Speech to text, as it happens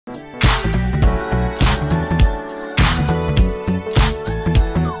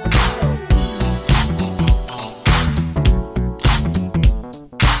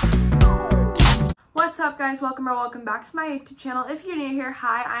guys, welcome back to my YouTube channel. If you're new here,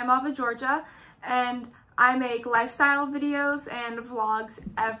 hi, I'm Ava Georgia, and I make lifestyle videos and vlogs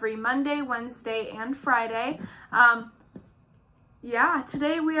every Monday, Wednesday, and Friday. Yeah,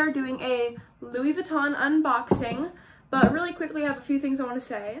 today we are doing a Louis Vuitton unboxing, but really quickly I have a few things I want to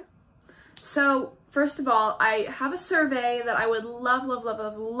say. So, first of all, I have a survey that I would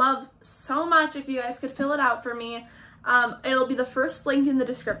love so much if you guys could fill it out for me. It'll be the first link in the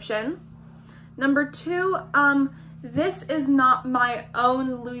description. Number two, this is not my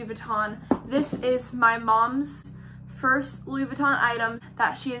own Louis Vuitton. This is my mom's first Louis Vuitton item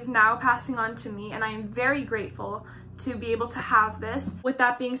that she is now passing on to me, and I am very grateful to be able to have this. With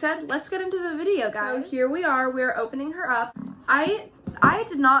that being said, let's get into the video, guys. So here we are, we're opening her up. I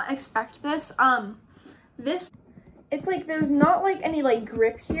did not expect this. It's like there's not like any like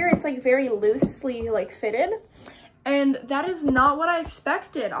grip here. It's like very loosely like fitted. And that is not what I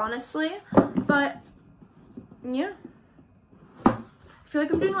expected, honestly. But yeah, I feel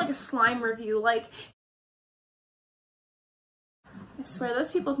like I'm doing like a slime review. Like, I swear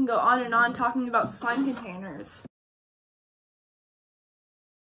those people can go on and on talking about slime containers.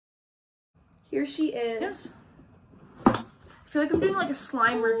 Here she is. I feel like I'm doing like a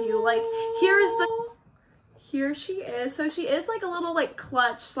slime review. Like, here she is. So she is like a little like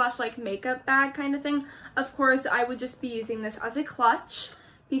clutch slash like makeup bag kind of thing. Of course, I would just be using this as a clutch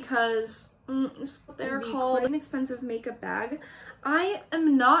because they're called quite an expensive makeup bag. I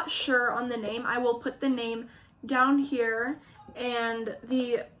am not sure on the name. I will put the name down here and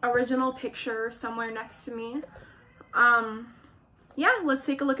the original picture somewhere next to me. Yeah, let's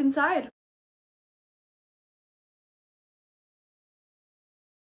take a look inside.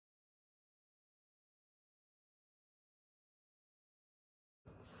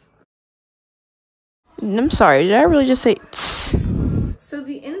 I'm sorry, did I really just say tss? So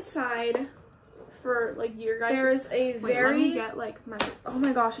the inside, for like your guys, there is a very, let me get like my, oh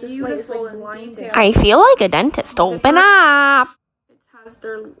my gosh, this light is like blinding. I feel like a dentist. Open up. It has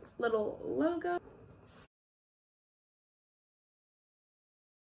their little logo.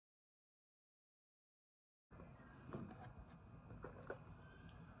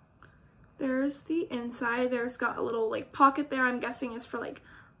 There's the inside. There's got a little like pocket there. I'm guessing is for like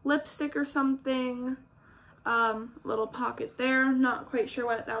lipstick or something. Little pocket there, not quite sure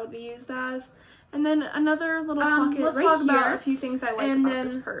what that would be used as. And then another little pocket let's right talk about a few things I like and about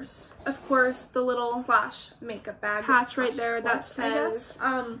this purse. Of course, the little slash makeup bag patch right there that says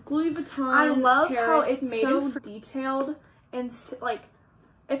Louis Vuitton. I love Paris, how it's so detailed and like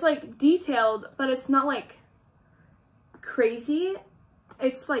it's like detailed, but it's not like crazy.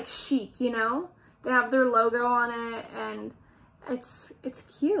 It's like chic, you know? They have their logo on it and it's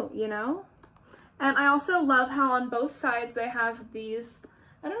cute, you know? And I also love how on both sides they have these,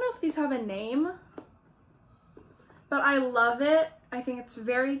 I don't know if these have a name, but I love it. I think it's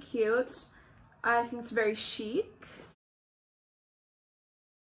very cute. I think it's very chic.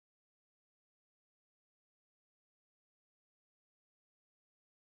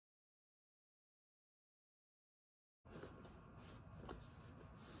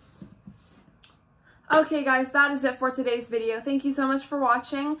 Okay guys, that is it for today's video. Thank you so much for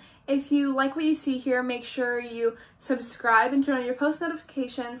watching. If you like what you see here, make sure you subscribe and turn on your post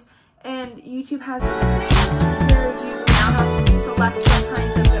notifications. And YouTube has this thing where you now have to select